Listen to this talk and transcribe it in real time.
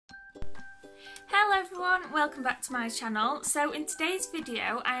Hello everyone, welcome back to my channel. So in today's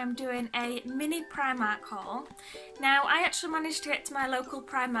video I am doing a mini Primark haul. Now I actually managed to get to my local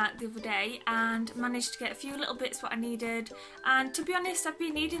Primark the other day and managed to get a few little bits what I needed, and to be honest I've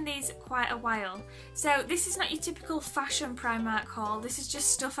been needing these quite a while. So this is not your typical fashion Primark haul, this is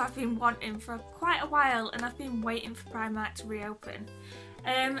just stuff I've been wanting for quite a while and I've been waiting for Primark to reopen.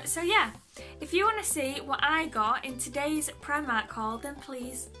 So yeah, if you want to see what I got in today's Primark haul, then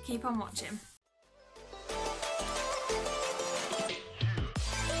please keep on watching.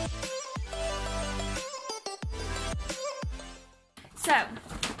 So,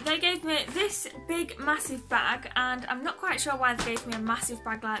 they gave me this big massive bag, and I'm not quite sure why they gave me a massive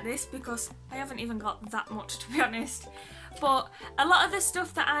bag like this because I haven't even got that much, to be honest. But a lot of the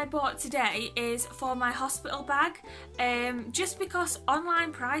stuff that I bought today is for my hospital bag, just because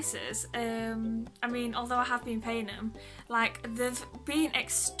online prices, I mean, although I have been paying them, like, they've been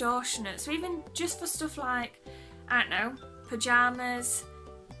extortionate. So even just for stuff like, I don't know, pyjamas,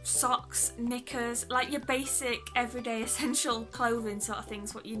 socks, knickers, like your basic everyday essential clothing sort of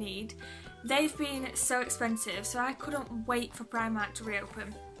things what you need, they've been so expensive, so I couldn't wait for Primark to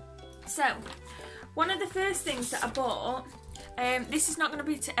reopen. So one of the first things that I bought, this is not going to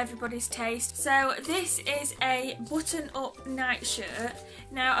be to everybody's taste, so this is a button-up night shirt.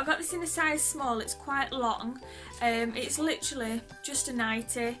 Now I got this in a size small, it's quite long, it's literally just a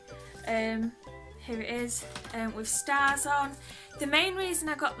nightie. Here it is, with stars on. The main reason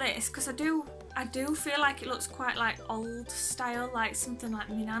I got this, because I do feel like it looks quite like old style, like something like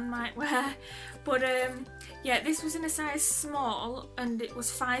my nan might wear. But yeah, this was in a size small and it was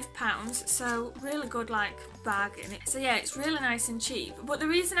 £5, so really good like bag in it. So yeah, it's really nice and cheap. But the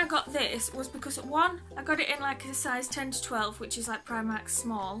reason I got this was because one, I got it in like a size 10 to 12, which is like Primark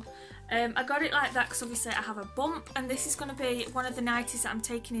small. I got it like that because obviously I have a bump, and this is going to be one of the nighties that I'm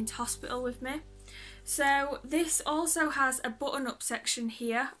taking into hospital with me. So this also has a button-up section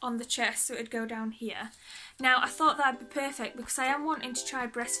here on the chest, so it'd go down here. Now I thought that'd be perfect because I am wanting to try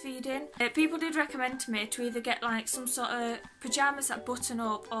breastfeeding. People did recommend to me to either get like some sort of pyjamas that button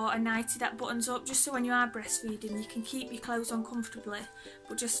up or a nightie that buttons up, just so when you are breastfeeding you can keep your clothes on comfortably,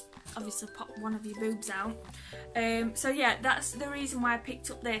 but just obviously pop one of your boobs out. So yeah, that's the reason why I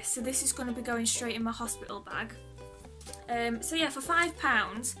picked up this. So this is going to be going straight in my hospital bag. So yeah, for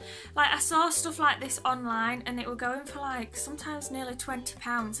 £5, like I saw stuff like this online and it were going for like sometimes nearly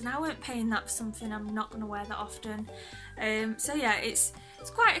 £20, and I weren't paying that for something I'm not going to wear that often. So yeah, it's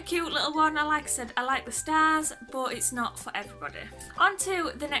quite a cute little one. Like I said, I like the stars, but it's not for everybody. On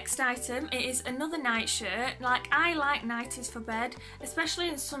to the next item. It is another night shirt. Like, I like nighties for bed, especially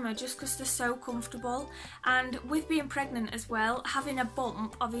in summer, just because they're so comfortable. And with being pregnant as well, having a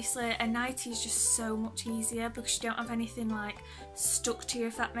bump, obviously a nightie is just so much easier because you don't have anything like stuck to you,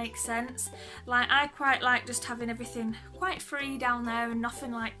 if that makes sense. Like, I quite like just having everything quite free down there and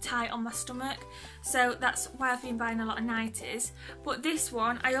nothing like tight on my stomach. So that's why I've been buying a lot of nighties. But this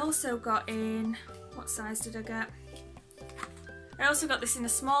one I also got in, what size did I get? I also got this in a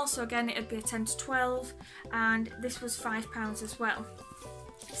small, so again it'd be a 10 to 12, and this was £5 as well.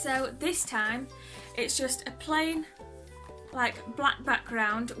 So this time it's just a plain like black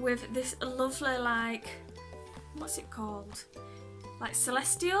background with this lovely like, what's it called? Like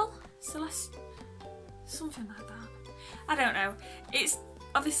celestial? Something like that. I don't know. It's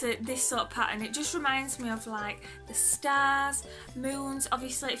obviously this sort of pattern. It just reminds me of like the stars, moons.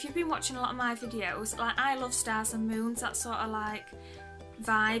 Obviously if you've been watching a lot of my videos, like I love stars and moons, that sort of like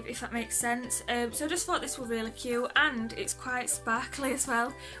vibe, if that makes sense. So I just thought this was really cute, and it's quite sparkly as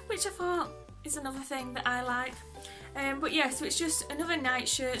well, which I thought is another thing that I like. But yeah, so it's just another night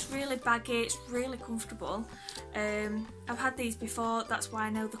shirt. It's really baggy, it's really comfortable. I've had these before, that's why I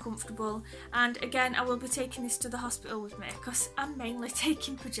know they're comfortable. And again, I will be taking this to the hospital with me because I'm mainly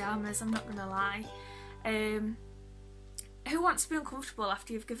taking pyjamas, I'm not gonna lie. Who wants to be uncomfortable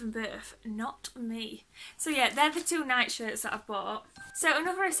after you've given birth? Not me. So yeah, they're the two night shirts that I've bought. So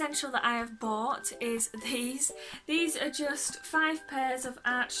another essential that I have bought is these. These are just 5 pairs of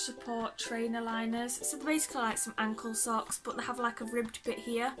arch support trainer liners. So they're basically like some ankle socks, but they have like a ribbed bit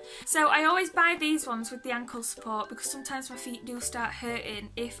here. So I always buy these ones with the ankle support because sometimes my feet do start hurting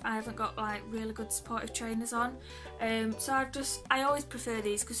if I haven't got like really good supportive trainers on. So I always prefer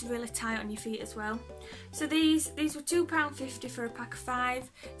these because they're really tight on your feet as well. So these were £2.50 for a pack of 5,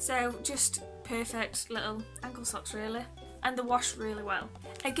 so just perfect little ankle socks really, and they wash really well.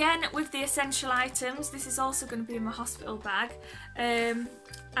 Again, with the essential items, this is also going to be in my hospital bag.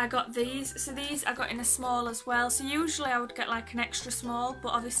 I got these, so these I got in a small as well. So usually I would get like an extra small, but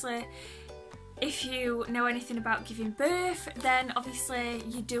obviously if you know anything about giving birth, then obviously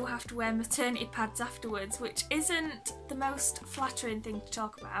you do have to wear maternity pads afterwards, which isn't the most flattering thing to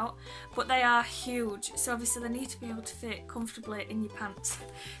talk about, but they are huge, so obviously they need to be able to fit comfortably in your pants.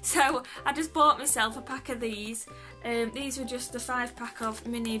 So I just bought myself a pack of these. These were just the 5-pack of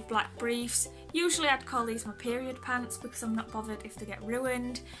mini black briefs. Usually I'd call these my period pants because I'm not bothered if they get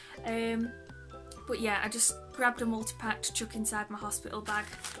ruined. But yeah, I just grabbed a multi-pack to chuck inside my hospital bag.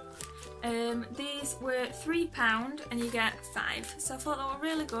 These were £3 and you get 5, so I thought they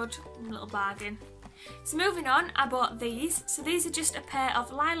were really good, a little bargain. So moving on, I bought these. So these are just a pair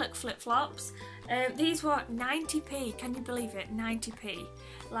of lilac flip-flops. These were 90p, can you believe it? 90p.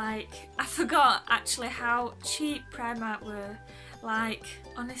 Like, I forgot actually how cheap Primark were. Like,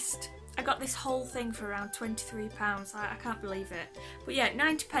 honest, I got this whole thing for around £23, I can't believe it. But yeah,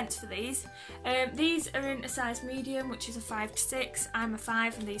 90p for these. These are in a size medium, which is a 5 to 6. I'm a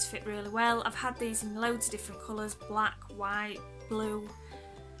 5 and these fit really well. I've had these in loads of different colours, black, white, blue,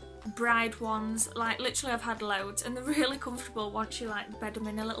 bride ones. Like, literally I've had loads and they're really comfortable once you like bed them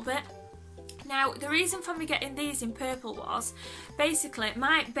in a little bit. Now, the reason for me getting these in purple was basically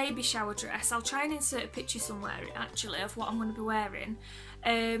my baby shower dress. I'll try and insert a picture somewhere actually of what I'm going to be wearing.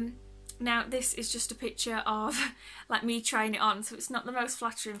 Now this is just a picture of like me trying it on, so it's not the most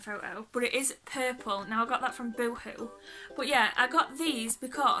flattering photo, but it is purple. Now I got that from Boohoo. But yeah, I got these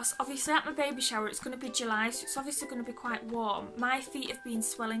because obviously at my baby shower it's going to be July, so it's obviously going to be quite warm. My feet have been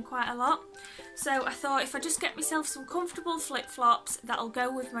swelling quite a lot, so I thought if I just get myself some comfortable flip-flops that'll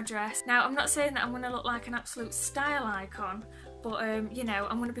go with my dress. Now I'm not saying that I'm going to look like an absolute style icon, but you know,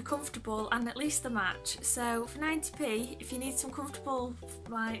 I'm going to be comfortable and at least the match. So for 90p, if you need some comfortable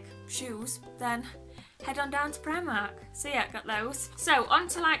like shoes, then head on down to Primark. So yeah, got those. So on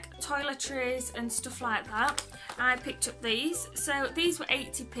to like toiletries and stuff like that. I picked up these. So these were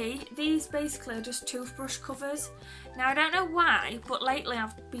 80p. These basically are just toothbrush covers. Now I don't know why, but lately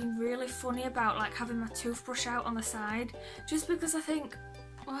I've been really funny about like having my toothbrush out on the side, just because I think,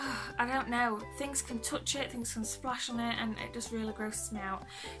 I don't know, things can touch it, things can splash on it, and it just really grosses me out.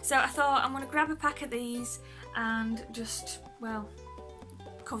 So I thought I'm going to grab a pack of these and just, well,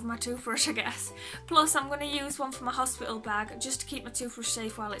 cover my toothbrush, I guess. Plus I'm going to use one for my hospital bag just to keep my toothbrush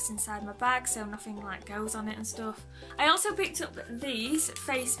safe while it's inside my bag, so nothing like goes on it and stuff. I also picked up these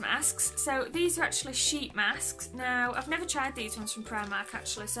face masks. So these are actually sheet masks. Now I've never tried these ones from Primark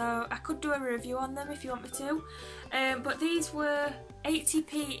actually, so I could do a review on them if you want me to. But these were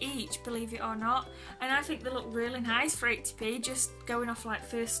 80p each, believe it or not, and I think they look really nice for 80p, just going off like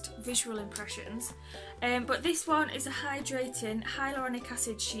first visual impressions. But this one is a hydrating hyaluronic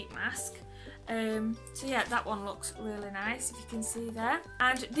acid sheet mask. So yeah, that one looks really nice, if you can see there.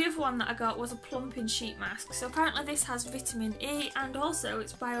 And the other one that I got was a plumping sheet mask. So apparently this has vitamin E and also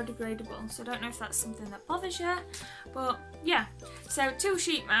it's biodegradable, so I don't know if that's something that bothers you, but yeah. So 2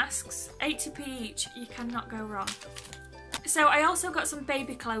 sheet masks, 80p each, you cannot go wrong. So I also got some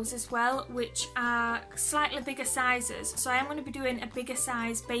baby clothes as well, which are slightly bigger sizes. So I am going to be doing a bigger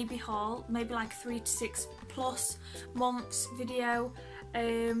size baby haul, maybe like 3 to 6 plus months video.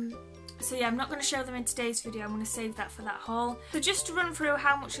 So yeah, I'm not going to show them in today's video, I'm going to save that for that haul. So just to run through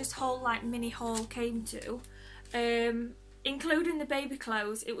how much this whole like mini haul came to, including the baby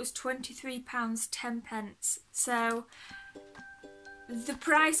clothes, it was £23.10. So the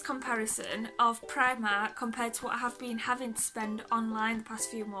price comparison of Primark compared to what I have been having to spend online the past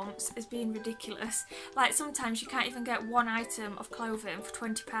few months has been ridiculous. Like sometimes you can't even get one item of clothing for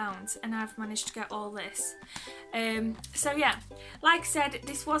 £20 and I've managed to get all this. So yeah, like I said,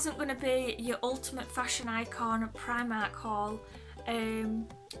 this wasn't going to be your ultimate fashion icon Primark haul,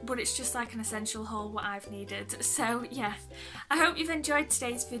 but it's just like an essential haul what I've needed. So yeah, I hope you've enjoyed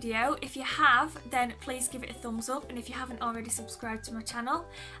today's video. If you have, then please give it a thumbs up, and if you haven't already, subscribe to my channel.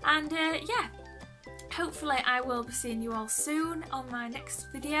 And yeah, hopefully I will be seeing you all soon on my next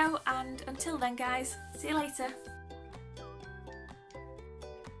video, and until then guys, see you later.